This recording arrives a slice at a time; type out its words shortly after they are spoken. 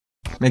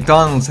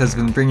McDonald's has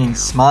been bringing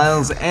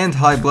smiles and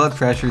high blood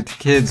pressure to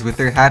kids with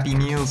their Happy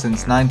Meal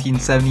since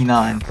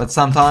 1979, but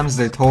sometimes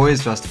their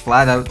toys just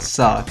flat out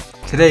suck.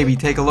 Today we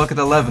take a look at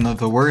 11 of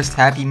the worst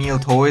Happy Meal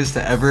toys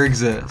to ever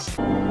exist.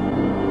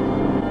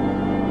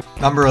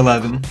 Number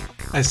 11.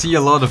 I see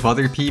a lot of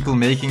other people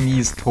making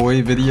these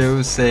toy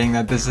videos saying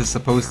that this is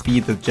supposed to be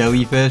the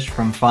jellyfish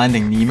from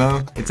Finding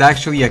Nemo. It's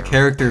actually a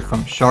character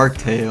from Shark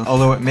Tale,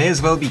 although it may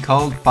as well be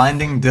called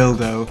Finding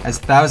Dildo, as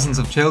thousands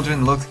of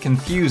children looked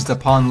confused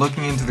upon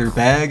looking into their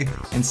bag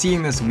and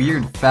seeing this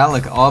weird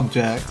phallic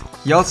object.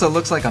 He also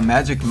looks like a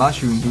magic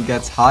mushroom who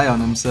gets high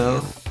on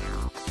himself.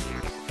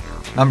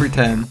 Number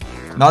 10.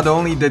 Not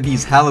only did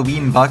these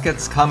Halloween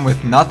buckets come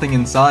with nothing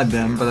inside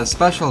them, but a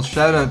special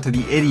shout out to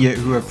the idiot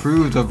who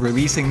approved of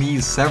releasing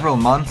these several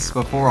months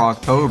before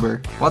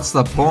October. What's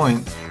the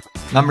point?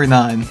 Number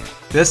 9.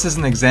 This is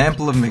an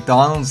example of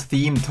McDonald's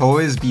themed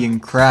toys being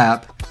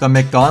crap. The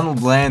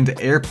McDonald Land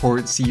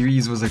Airport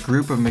series was a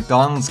group of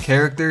McDonald's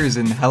characters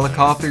in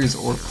helicopters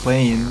or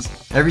planes.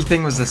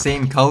 Everything was the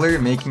same color,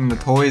 making the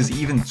toys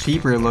even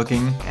cheaper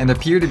looking, and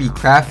appear to be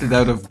crafted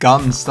out of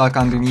gum stuck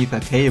underneath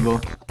a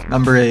table.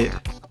 Number 8.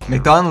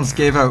 McDonald's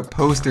gave out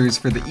posters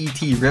for the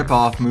E.T.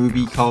 ripoff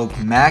movie called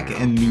Mac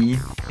and Me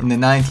in the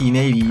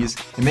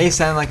 1980s. It may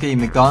sound like a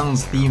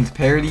McDonald's themed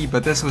parody,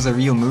 but this was a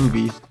real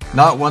movie.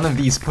 Not one of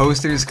these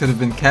posters could have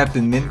been kept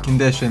in mint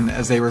condition,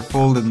 as they were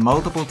folded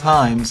multiple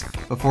times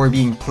before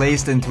being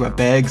placed into a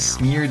bag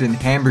smeared in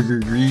hamburger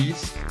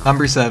grease.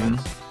 Number 7.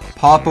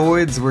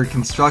 Popoids were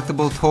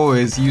constructible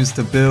toys used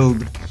to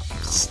build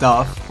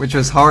stuff, which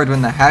was hard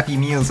when the Happy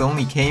Meals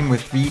only came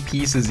with 3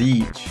 pieces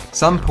each.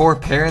 Some poor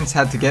parents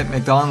had to get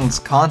McDonald's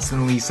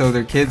constantly so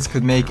their kids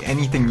could make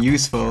anything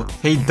useful.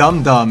 Hey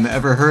dum dum,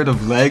 ever heard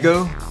of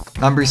Lego?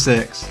 Number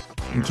 6.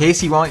 In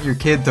case you want your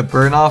kid to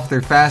burn off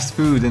their fast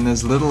food in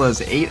as little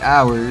as 8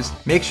 hours,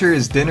 make sure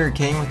his dinner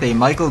came with a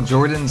Michael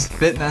Jordan's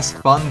Fitness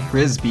Fun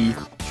Frisbee.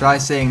 Try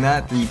saying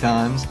that 3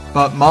 times.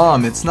 But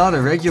mom, it's not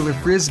a regular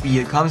frisbee,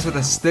 it comes with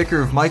a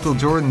sticker of Michael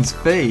Jordan's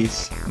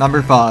face.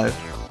 Number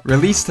 5.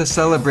 Released to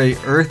celebrate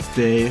Earth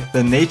Day,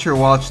 the Nature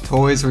Watch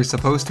toys were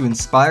supposed to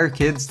inspire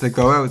kids to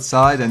go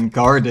outside and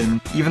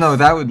garden, even though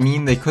that would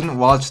mean they couldn't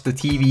watch the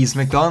TV's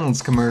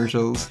McDonald's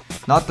commercials.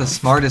 Not the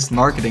smartest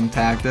marketing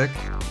tactic.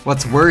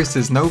 What's worse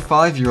is no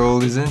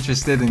 5-year-old is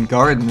interested in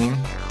gardening.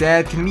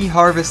 Dad, can we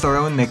harvest our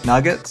own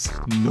McNuggets?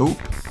 Nope.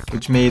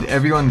 Which made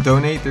everyone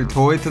donate their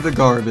toy to the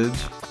garbage.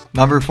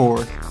 Number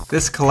 4.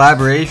 This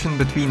collaboration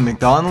between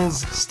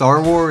McDonald's,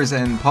 Star Wars,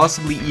 and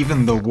possibly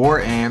even the War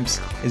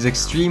Amps is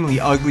extremely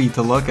ugly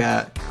to look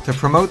at. To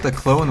promote the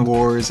Clone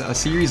Wars, a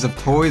series of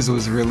toys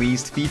was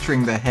released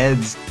featuring the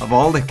heads of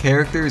all the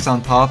characters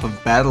on top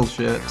of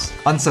battleships.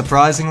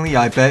 Unsurprisingly,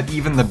 I bet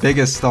even the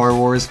biggest Star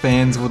Wars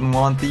fans wouldn't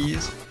want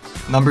these.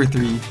 Number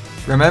 3.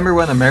 Remember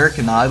when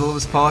American Idol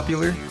was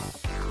popular?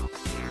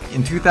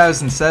 In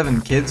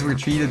 2007, kids were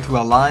treated to a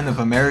line of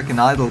American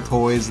Idol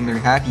toys in their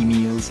Happy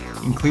Meals,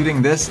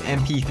 including this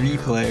MP3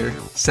 player.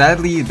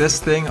 Sadly, this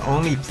thing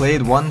only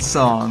played one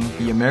song,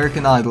 the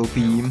American Idol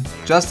theme,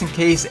 just in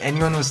case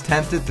anyone was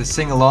tempted to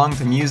sing along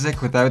to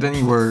music without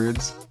any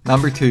words.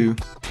 Number 2.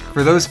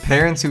 For those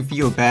parents who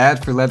feel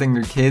bad for letting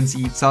their kids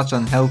eat such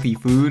unhealthy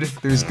food,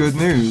 there's good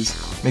news.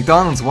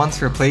 McDonald's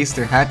once replaced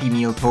their Happy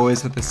Meal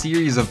toys with a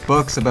series of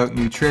books about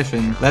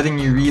nutrition, letting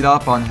you read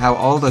up on how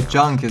all the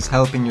junk is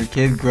helping your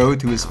kid grow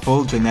to his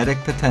full genetic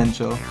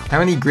potential. How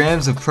many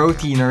grams of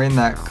protein are in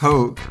that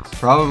Coke?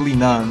 Probably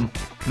none.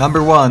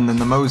 Number 1, and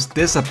the most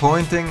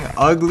disappointing,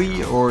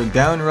 ugly, or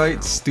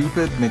downright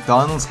stupid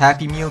McDonald's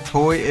Happy Meal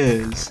toy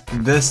is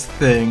this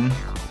thing.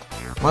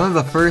 One of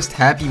the first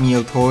Happy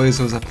Meal toys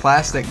was a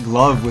plastic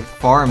glove with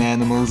farm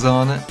animals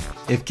on it.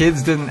 If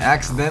kids didn't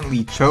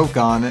accidentally choke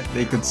on it,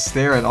 they could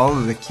stare at all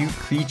of the cute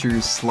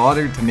creatures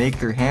slaughtered to make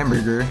their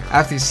hamburger.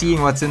 After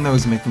seeing what's in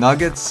those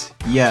McNuggets,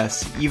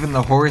 yes, even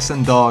the horse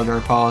and dog are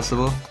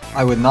possible.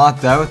 I would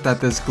not doubt that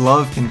this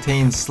glove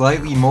contains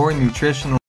slightly more nutritional